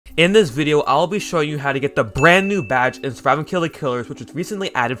In this video, I'll be showing you how to get the brand new badge in Survive and Kill the Killers, which was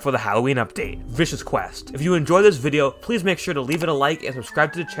recently added for the Halloween update, Vicious Quest. If you enjoy this video, please make sure to leave it a like and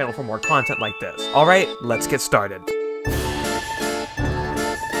subscribe to the channel for more content like this. Alright, let's get started.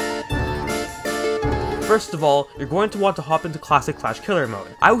 First of all, you're going to want to hop into Classic/Killer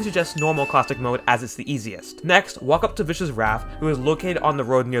mode. I would suggest normal Classic mode as it's the easiest. Next, walk up to Vicious Raph, who is located on the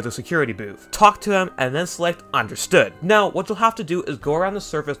road near the security booth. Talk to him and then select Understood. Now, what you'll have to do is go around the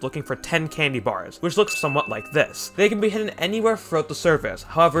surface looking for 10 candy bars, which looks somewhat like this. They can be hidden anywhere throughout the surface,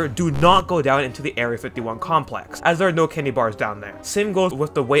 however, do not go down into the Area 51 complex, as there are no candy bars down there. Same goes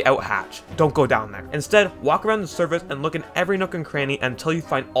with the way out hatch, don't go down there. Instead, walk around the surface and look in every nook and cranny until you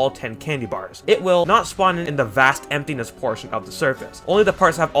find all 10 candy bars. It will not spawn in the vast emptiness portion of the surface, only the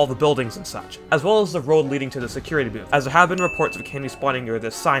parts that have all the buildings and such, as well as the road leading to the security booth, as there have been reports of candy spawning near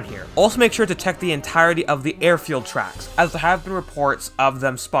this sign here. Also make sure to check the entirety of the airfield tracks, as there have been reports of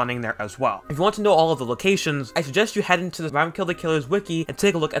them spawning there as well. If you want to know all of the locations, I suggest you head into the Survive and Kill the Killers wiki and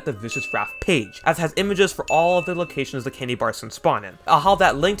take a look at the Vicious Raph page, as it has images for all of the locations the candy bars can spawn in. I'll have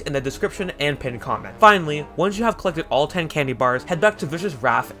that linked in the description and pinned comment. Finally, once you have collected all 10 candy bars, head back to Vicious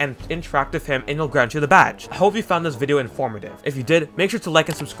Raph and interact with him and he'll grant you the badge. I hope you found this video informative. If you did, make sure to like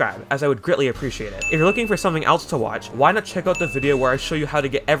and subscribe, as I would greatly appreciate it. If you're looking for something else to watch, why not check out the video where I show you how to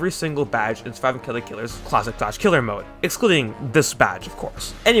get every single badge in Survive and Kill the Killers Classic/Killer mode, excluding this badge, of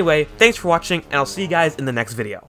course. Anyway, thanks for watching, and I'll see you guys in the next video.